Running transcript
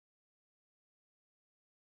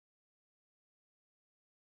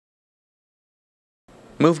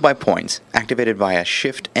Move by points, activated via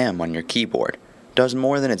Shift-M on your keyboard, does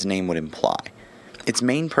more than its name would imply. Its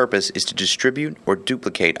main purpose is to distribute or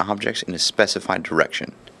duplicate objects in a specified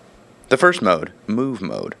direction. The first mode, Move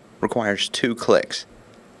Mode, requires 2 clicks.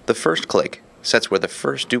 The first click sets where the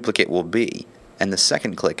first duplicate will be, and the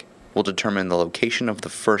second click will determine the location of the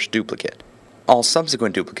first duplicate. All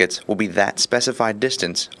subsequent duplicates will be that specified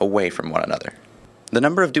distance away from one another. The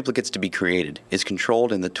number of duplicates to be created is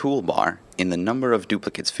controlled in the toolbar in the Number of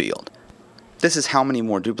Duplicates field. This is how many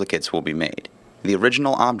more duplicates will be made. The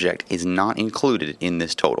original object is not included in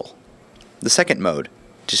this total. The second mode,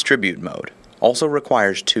 Distribute Mode, also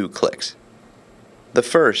requires 2 clicks. The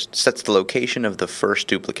first sets the location of the first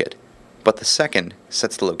duplicate, but the second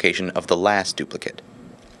sets the location of the last duplicate.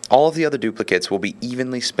 All of the other duplicates will be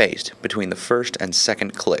evenly spaced between the first and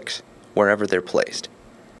second clicks, wherever they're placed.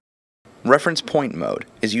 Reference Point Mode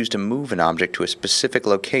is used to move an object to a specific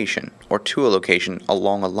location or to a location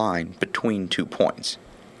along a line between 2 points.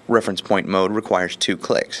 Reference Point Mode requires 2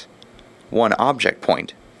 clicks. One object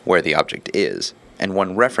point, where the object is, and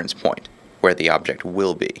one reference point, where the object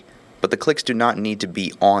will be, but the clicks do not need to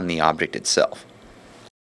be on the object itself.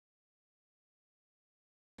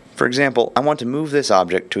 For example, I want to move this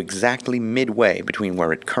object to exactly midway between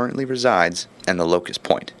where it currently resides and the locus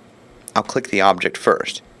point. I'll click the object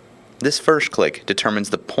first. This first click determines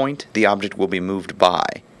the point the object will be moved by.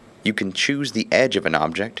 You can choose the edge of an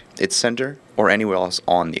object, its center, or anywhere else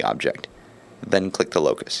on the object. Then click the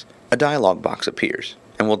locus. A dialog box appears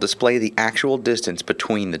and will display the actual distance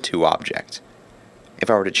between the 2 objects. If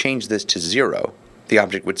I were to change this to 0, the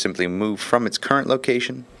object would simply move from its current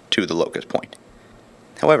location to the locus point.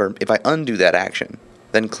 However, if I undo that action,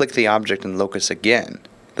 then click the object and locus again,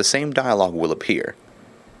 the same dialog will appear.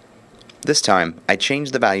 This time, I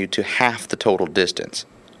change the value to half the total distance.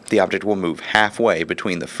 The object will move halfway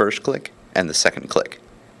between the first click and the second click.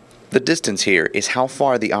 The distance here is how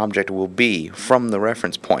far the object will be from the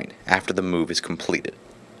reference point after the move is completed.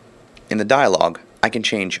 In the dialog, I can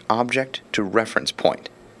change Object to Reference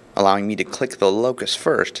Point, allowing me to click the locus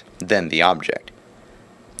first, then the object.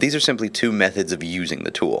 These are simply 2 methods of using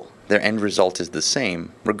the tool. Their end result is the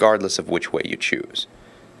same, regardless of which way you choose.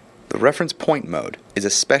 The Reference Point mode is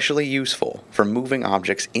especially useful for moving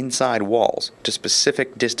objects inside walls to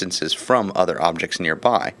specific distances from other objects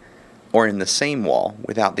nearby, or in the same wall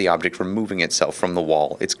without the object removing itself from the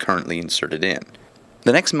wall it's currently inserted in.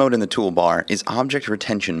 The next mode in the toolbar is Object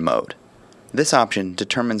Retention Mode. This option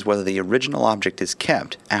determines whether the original object is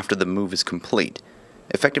kept after the move is complete,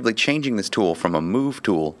 effectively changing this tool from a move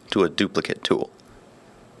tool to a duplicate tool,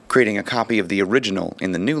 creating a copy of the original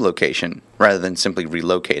in the new location rather than simply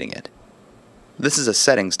relocating it. This is a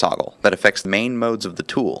settings toggle that affects the main modes of the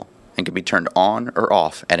tool and can be turned on or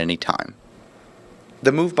off at any time.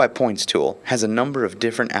 The Move by Points tool has a number of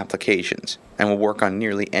different applications and will work on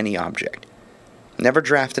nearly any object. Never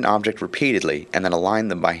draft an object repeatedly and then align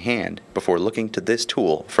them by hand before looking to this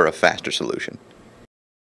tool for a faster solution.